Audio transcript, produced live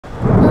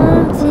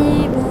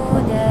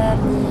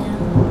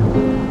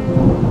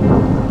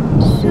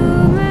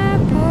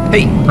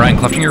Hey, Ryan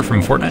Kleftinger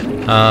from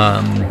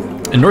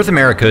Fortnite. In North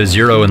America,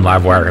 Zero and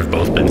Livewire have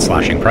both been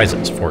slashing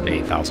prices, $4,000 to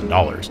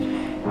 $8,000.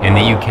 In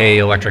the UK,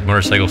 electric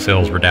motorcycle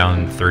sales were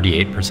down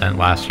 38%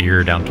 last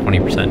year, down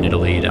 20% in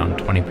Italy, down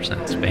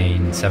 20% in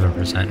Spain,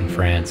 7% in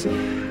France.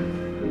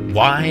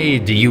 Why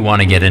do you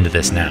want to get into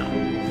this now?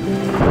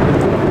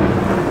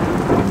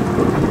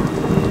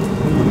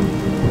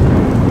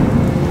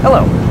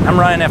 Hello, I'm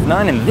Ryan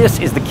F9, and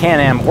this is the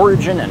Can-Am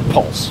Origin and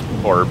Pulse,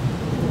 or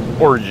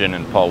Origin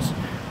and Pulse.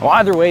 Well,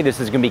 either way,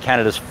 this is going to be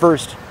Canada's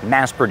first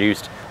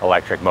mass-produced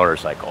electric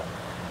motorcycle,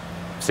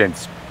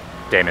 since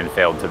Damon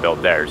failed to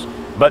build theirs.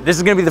 But this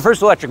is going to be the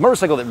first electric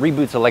motorcycle that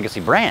reboots a legacy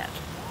brand,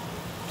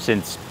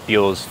 since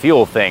Fuel's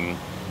Fuel thing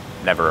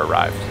never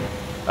arrived.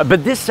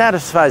 But this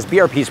satisfies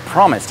BRP's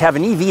promise to have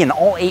an EV in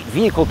all 8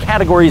 vehicle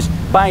categories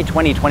by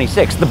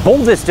 2026, the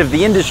boldest of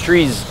the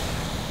industry's.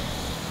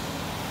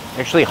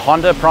 Actually,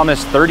 Honda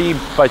promised 30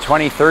 by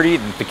 2030.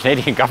 The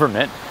Canadian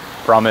government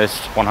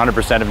promised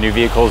 100% of new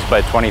vehicles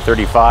by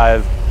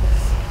 2035.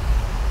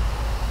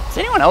 Does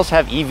anyone else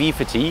have EV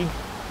fatigue?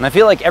 And I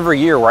feel like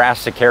every year we're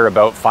asked to care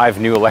about 5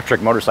 new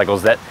electric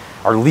motorcycles that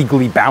are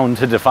legally bound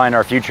to define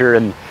our future,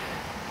 and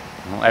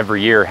well,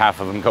 every year half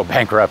of them go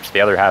bankrupt,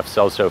 the other half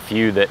sell so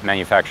few that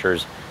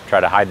manufacturers try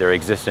to hide their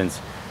existence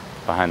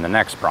behind the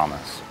next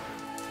promise.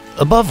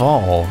 Above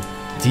all,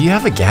 do you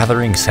have a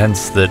gathering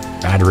sense that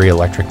battery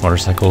electric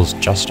motorcycles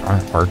just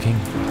aren't working?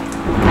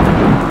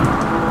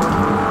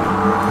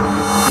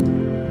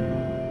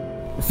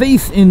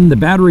 Faith in the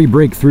battery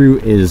breakthrough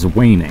is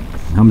waning.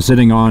 I'm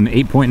sitting on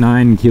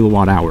 8.9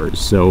 kilowatt hours,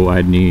 so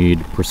I'd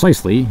need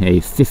precisely a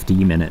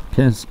 50-minute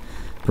piss,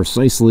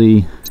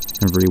 precisely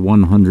every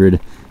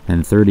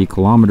 130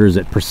 kilometers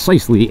at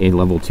precisely a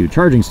level 2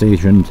 charging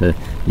station to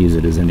use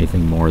it as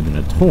anything more than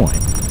a toy.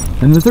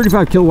 And the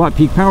 35 kilowatt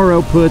peak power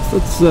output,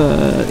 that's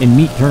in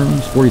meat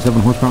terms, 47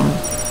 horsepower.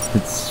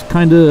 It's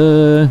kind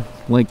of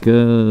like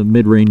a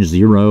mid-range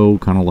Zero,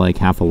 kind of like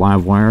half a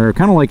Livewire,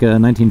 kind of like a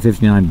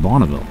 1959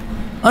 Bonneville.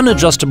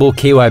 Unadjustable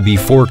KYB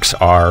forks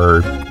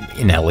are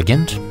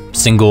inelegant.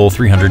 Single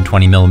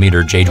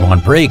 320mm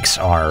J1 brakes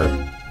are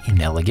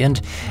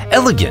inelegant.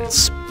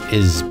 Elegance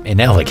is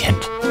inelegant.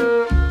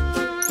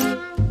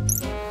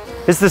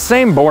 It's the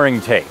same boring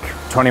take.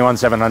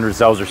 21,700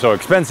 cells are so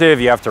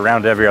expensive, you have to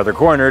round every other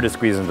corner to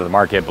squeeze into the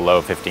market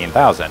below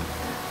 15,000.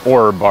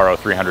 Or borrow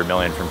 300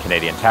 million from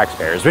Canadian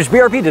taxpayers, which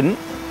BRP didn't.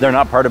 They're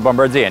not part of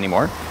Bombardier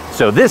anymore.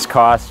 So this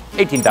costs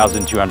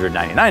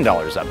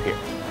 $18,299 up here.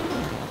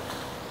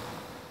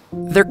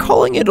 They're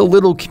calling it a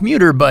little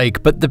commuter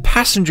bike, but the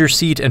passenger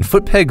seat and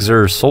foot pegs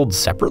are sold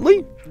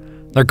separately?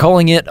 They're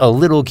calling it a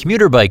little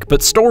commuter bike,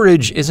 but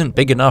storage isn't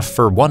big enough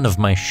for one of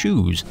my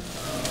shoes.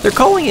 They're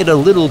calling it a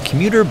little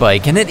commuter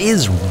bike, and it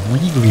is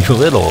really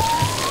little,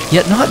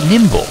 yet not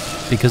nimble,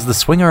 because the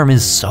swing arm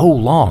is so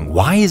long.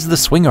 Why is the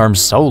swing arm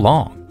so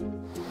long?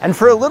 And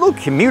for a little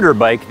commuter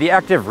bike, the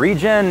active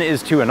regen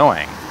is too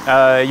annoying.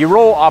 You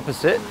roll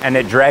opposite, and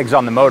it drags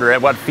on the motor at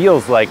what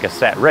feels like a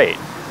set rate.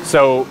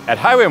 So at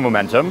highway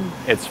momentum,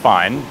 it's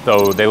fine,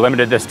 though they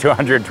limited this to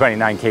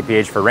 129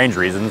 kph for range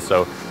reasons,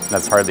 so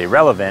that's hardly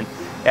relevant.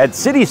 At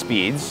city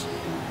speeds,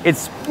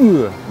 it's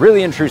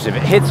really intrusive.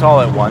 It hits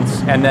all at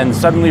once and then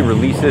suddenly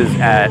releases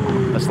at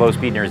a slow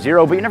speed near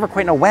zero, but you never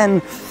quite know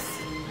when.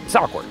 It's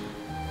awkward.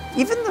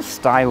 Even the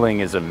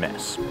styling is a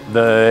miss.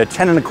 The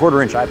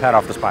 10.25-inch iPad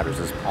off the Spiders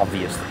is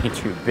obviously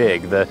too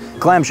big. The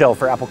clamshell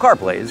for Apple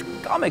CarPlay is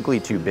comically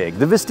too big.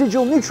 The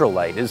vestigial neutral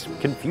light is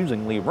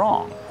confusingly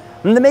wrong.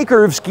 And the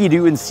maker of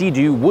Ski-Doo and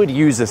Sea-Doo would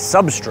use a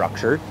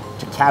substructure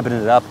to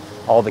cabinet up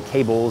all the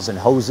cables and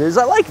hoses.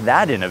 I like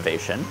that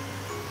innovation.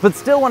 But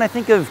still, when I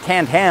think of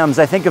canned hams,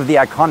 I think of the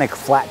iconic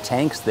flat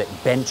tanks that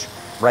bench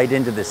right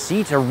into the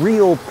seat, a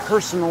real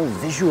personal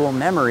visual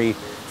memory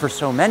for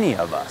so many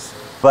of us.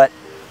 But,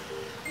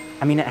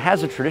 I mean, it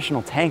has a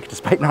traditional tank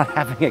despite not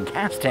having a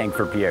gas tank,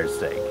 for Pierre's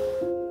sake.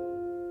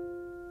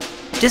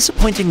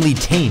 Disappointingly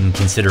tame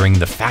considering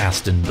the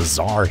fast and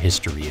bizarre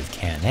history of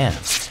Can-Am.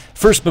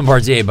 First,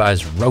 Bombardier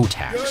buys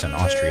Rotax, an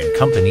Austrian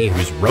company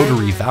whose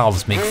rotary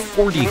valves make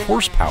 40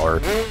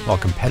 horsepower, while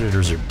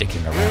competitors are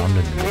dicking around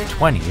in the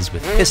mid-20s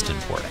with piston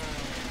porting.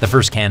 The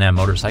first Can-Am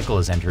motorcycle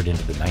is entered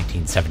into the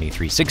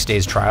 1973 Six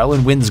Days trial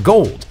and wins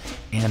gold,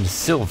 and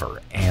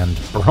silver, and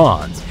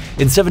bronze.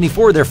 In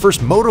 '74, their first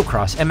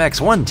motocross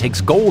MX-1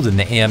 takes gold in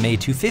the AMA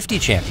 250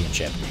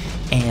 championship,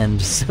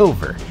 and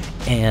silver,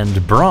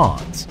 and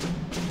bronze.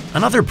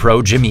 Another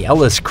pro, Jimmy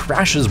Ellis,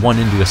 crashes one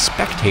into a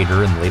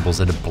spectator and labels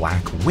it a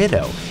Black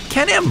Widow.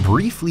 Can-Am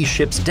briefly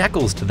ships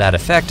decals to that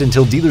effect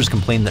until dealers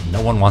complain that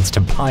no one wants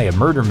to buy a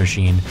murder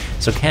machine,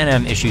 so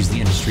Can-Am issues the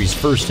industry's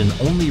first and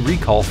only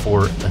recall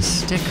for a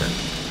sticker.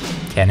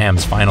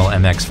 Can-Am's final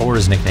MX-4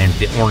 is nicknamed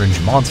the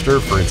Orange Monster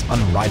for its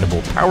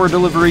unrideable power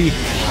delivery.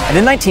 And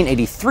in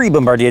 1983,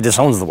 Bombardier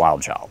disowns the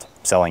Wild Child,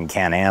 selling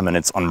Can-Am and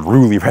its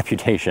unruly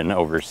reputation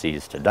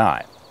overseas to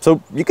die. So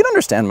you can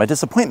understand my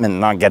disappointment in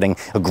not getting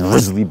a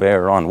grizzly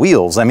bear on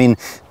wheels. I mean,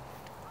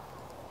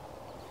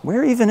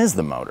 where even is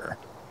the motor?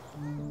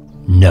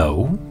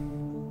 No.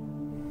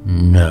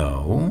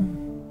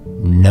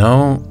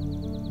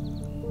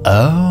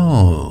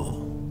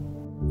 Oh.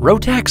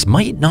 Rotax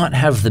might not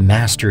have the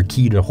master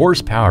key to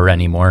horsepower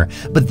anymore,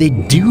 but they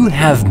do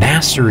have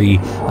mastery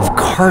of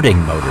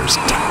karting motors,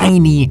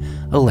 tiny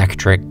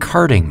electric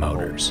karting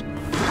motors.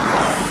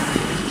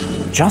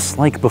 Just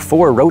like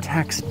before,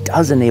 Rotax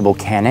does enable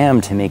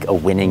Can-Am to make a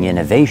winning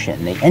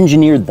innovation. They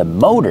engineered the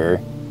motor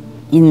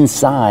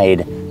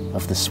inside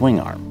of the swing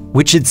arm,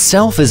 which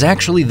itself is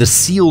actually the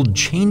sealed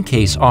chain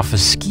case off a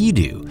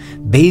Ski-Doo,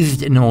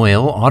 bathed in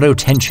oil,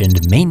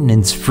 auto-tensioned,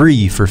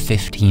 maintenance-free for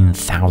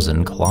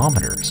 15,000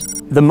 kilometers.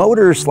 The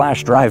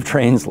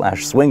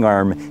motor/drivetrain/swing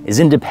arm is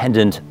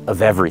independent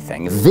of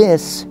everything.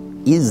 This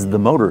is the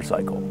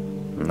motorcycle,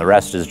 and the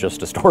rest is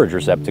just a storage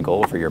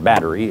receptacle for your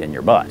battery and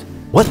your butt.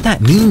 What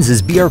that means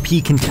is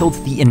BRP can tilt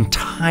the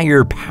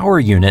entire power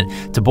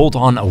unit to bolt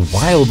on a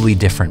wildly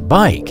different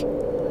bike,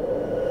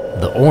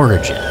 the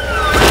Origin.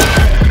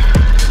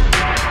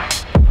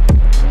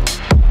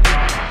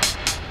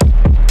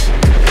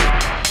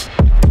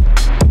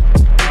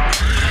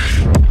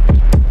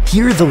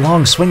 Here, the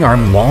long swing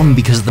arm, long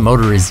because the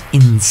motor is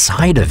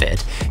inside of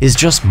it, is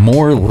just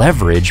more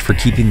leverage for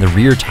keeping the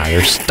rear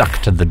tire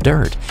stuck to the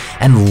dirt,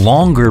 and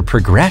longer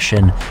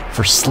progression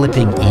for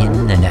slipping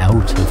in and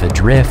out of a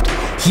drift.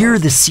 Here,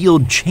 the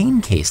sealed chain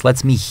case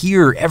lets me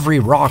hear every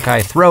rock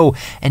I throw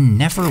and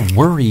never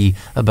worry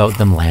about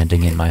them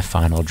landing in my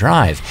final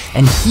drive.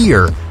 And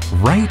here,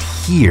 right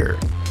here,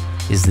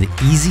 is the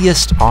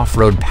easiest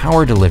off-road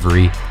power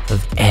delivery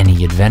of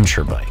any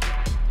adventure bike.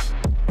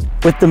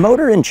 With the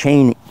motor and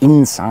chain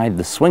inside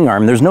the swing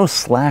arm, there's no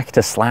slack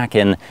to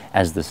slacken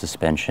as the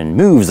suspension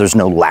moves. There's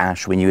no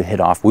lash when you hit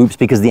off whoops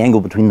because the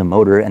angle between the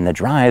motor and the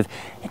drive,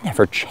 it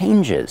never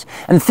changes.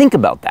 And think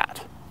about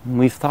that.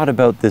 We've thought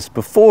about this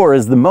before.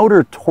 As the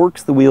motor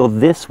torques the wheel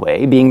this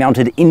way, being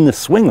mounted in the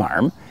swing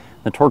arm,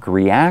 the torque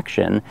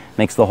reaction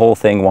makes the whole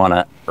thing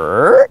wanna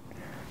go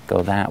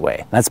that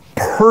way. That's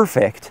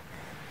perfect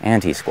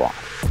anti-squat.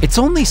 It's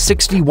only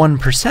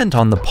 61%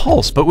 on the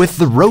pulse, but with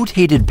the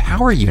rotated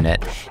power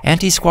unit,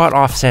 anti-squat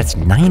offsets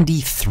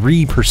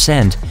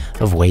 93%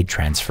 of weight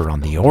transfer on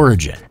the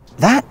Origin.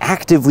 That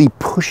actively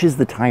pushes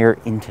the tire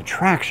into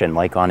traction,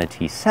 like on a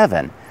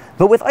T7.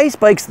 But with ice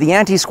bikes, the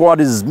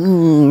anti-squat is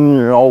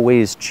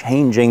always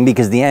changing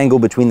because the angle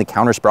between the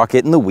counter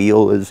sprocket and the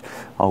wheel is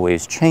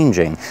always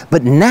changing.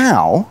 But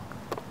now,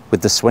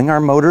 with the swing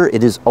arm motor,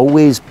 it is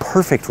always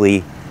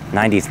perfectly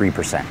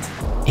 93%.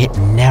 It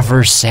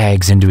never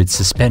sags into its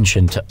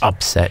suspension to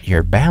upset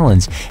your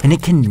balance, and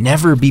it can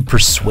never be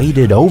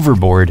persuaded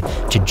overboard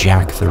to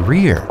jack the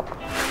rear.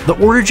 The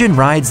Origin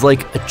rides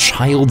like a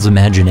child's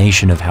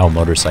imagination of how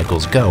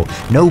motorcycles go.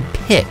 No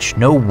pitch,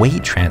 no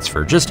weight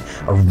transfer, just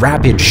a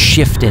rapid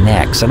shift in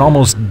X, an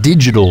almost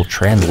digital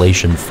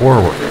translation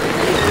forward.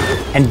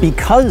 And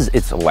because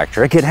it's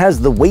electric, it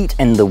has the weight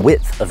and the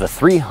width of a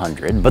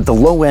 300, but the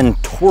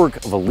low-end torque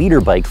of a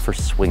leader bike for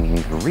swinging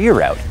the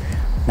rear out.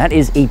 That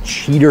is a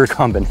cheater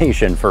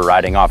combination for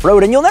riding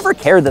off-road, and you'll never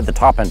care that the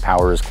top-end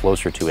power is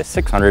closer to a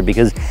 600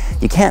 because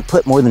you can't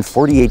put more than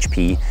 40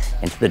 HP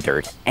into the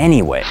dirt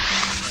anyway.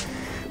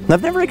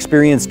 I've never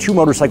experienced two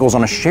motorcycles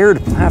on a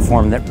shared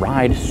platform that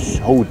ride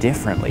so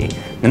differently,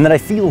 and that I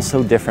feel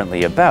so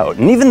differently about,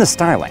 and even the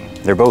styling.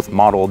 They're both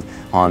modeled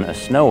on a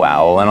snow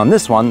owl, and on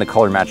this one, the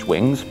color-matched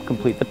wings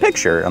complete the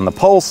picture. On the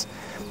Pulse,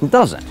 it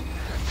doesn't.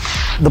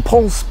 The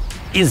Pulse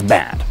is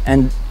bad,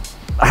 and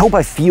I hope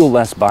I feel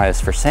less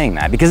biased for saying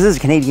that, because as a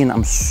Canadian,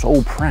 I'm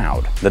so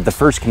proud that the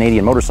first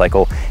Canadian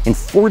motorcycle in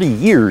 40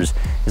 years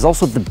is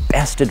also the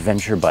best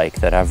adventure bike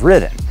that I've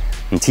ridden.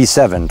 And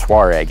T7,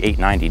 Touareg,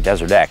 890,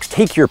 Desert X,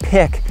 take your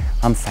pick,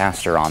 I'm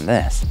faster on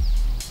this.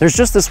 There's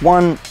just this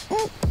one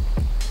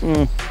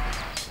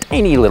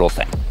tiny little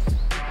thing.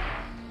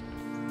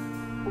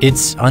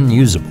 It's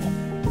unusable.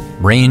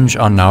 Range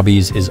on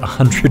knobbies is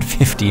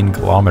 115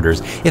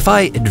 kilometers. If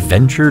I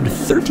adventured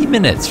 30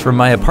 minutes from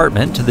my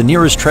apartment to the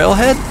nearest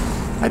trailhead,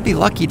 I'd be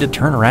lucky to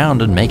turn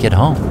around and make it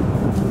home.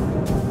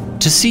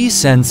 To see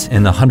sense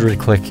in a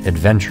 100-click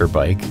adventure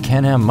bike,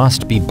 Can-Am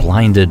must be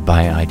blinded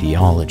by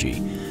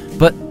ideology.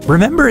 But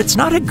remember, it's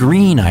not a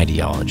green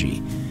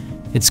ideology,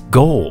 it's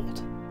gold.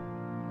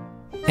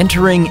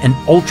 Entering an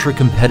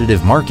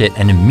ultra-competitive market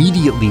and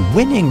immediately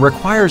winning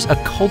requires a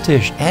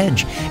cultish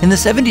edge. In the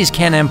 70s,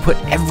 Can-Am put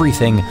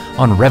everything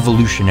on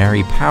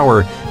revolutionary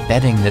power,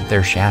 betting that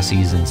their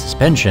chassis and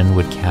suspension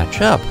would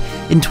catch up.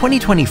 In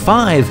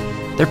 2025,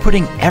 they're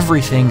putting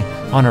everything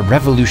on a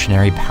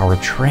revolutionary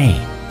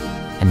powertrain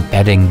and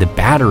betting the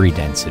battery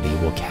density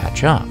will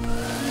catch up.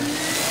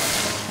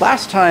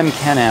 Last time,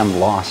 Can-Am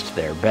lost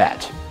their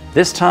bet.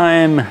 This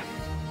time,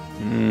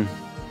 and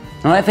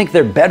I think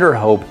their better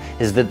hope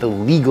is that the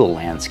legal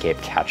landscape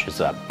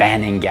catches up,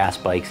 banning gas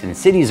bikes in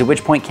cities, at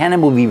which point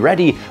Can-Am will be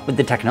ready with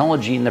the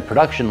technology and the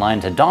production line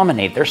to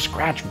dominate. They're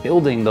scratch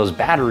building those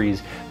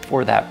batteries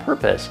for that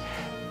purpose.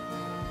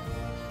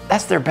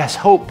 That's their best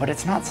hope, but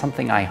it's not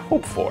something I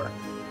hope for.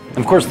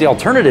 Of course, the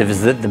alternative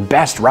is that the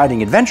best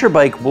riding adventure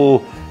bike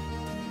will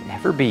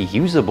never be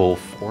usable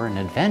for an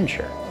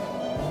adventure.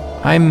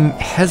 I'm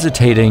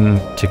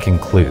hesitating to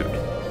conclude.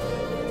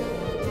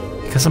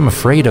 because I'm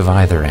afraid of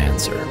either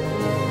answer.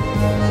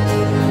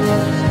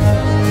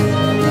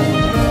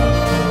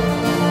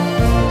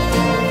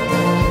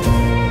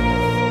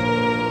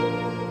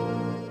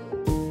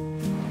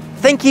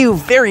 Thank you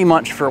very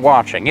much for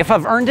watching. If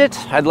I've earned it,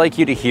 I'd like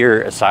you to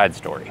hear a side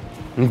story.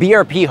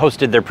 BRP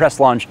hosted their press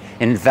launch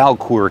in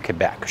Valcourt,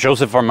 Quebec.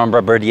 Joseph Armand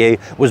Bombardier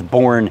was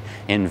born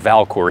in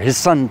Valcourt. His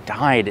son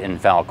died in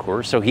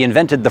Valcourt, so he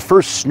invented the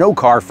first snow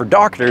car for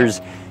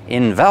doctors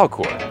in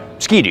Valcourt.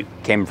 Ski-Doo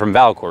came from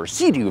Valcourt,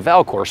 Sea-Doo,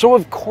 Valcourt. So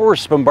of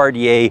course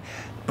Bombardier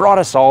brought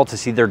us all to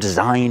see their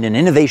design and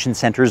innovation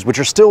centers, which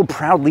are still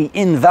proudly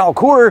in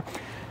Valcourt.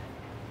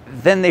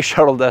 Then they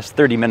shuttled us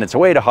 30 minutes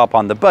away to hop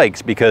on the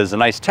bikes because a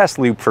nice test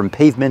loop from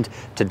pavement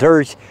to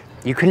dirt,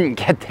 you couldn't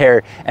get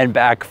there and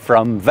back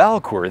from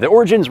Valcourt. The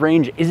Origins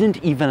range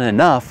isn't even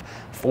enough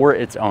for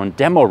its own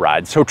demo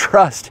ride, so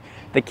trust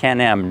the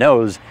Can-Am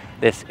knows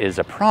this is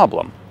a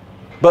problem.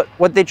 But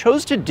what they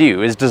chose to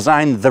do is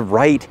design the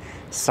right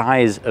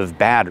size of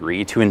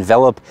battery to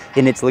envelop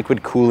in its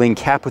liquid cooling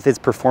cap with its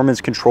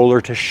performance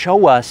controller to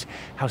show us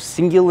how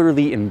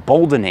singularly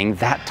emboldening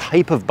that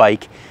type of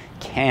bike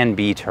can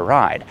be to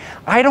ride.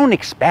 I don't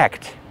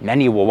expect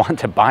many will want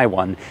to buy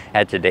one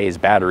at today's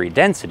battery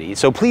density,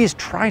 so please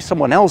try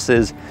someone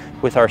else's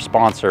with our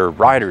sponsor,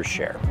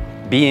 RiderShare.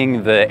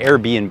 Being the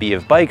Airbnb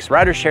of bikes,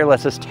 RiderShare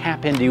lets us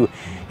tap into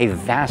a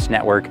vast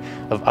network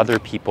of other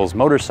people's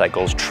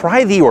motorcycles.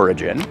 Try the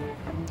Origin.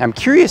 I'm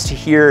curious to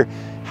hear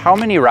how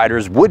many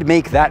riders would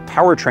make that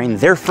powertrain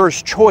their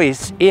first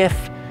choice if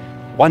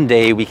one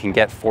day we can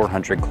get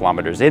 400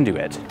 kilometers into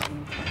it.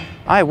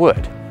 I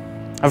would.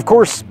 Of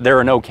course, there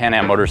are no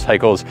Can-Am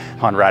motorcycles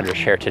on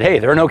RiderShare today.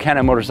 There are no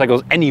Can-Am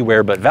motorcycles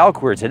anywhere but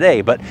Valcourt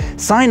today, but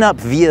sign up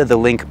via the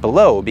link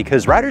below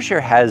because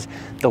RiderShare has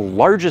the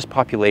largest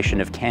population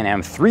of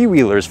Can-Am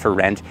three-wheelers for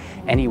rent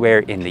anywhere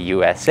in the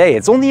USA.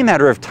 It's only a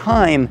matter of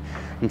time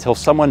until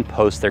someone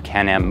posts their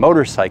Can-Am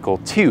motorcycle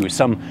too,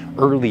 some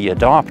early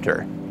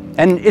adopter.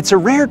 And it's a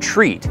rare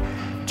treat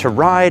to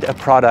ride a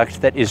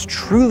product that is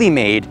truly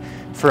made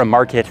for a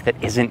market that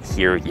isn't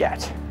here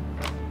yet.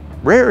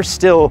 Rarer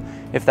still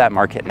if that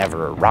market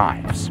never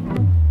arrives.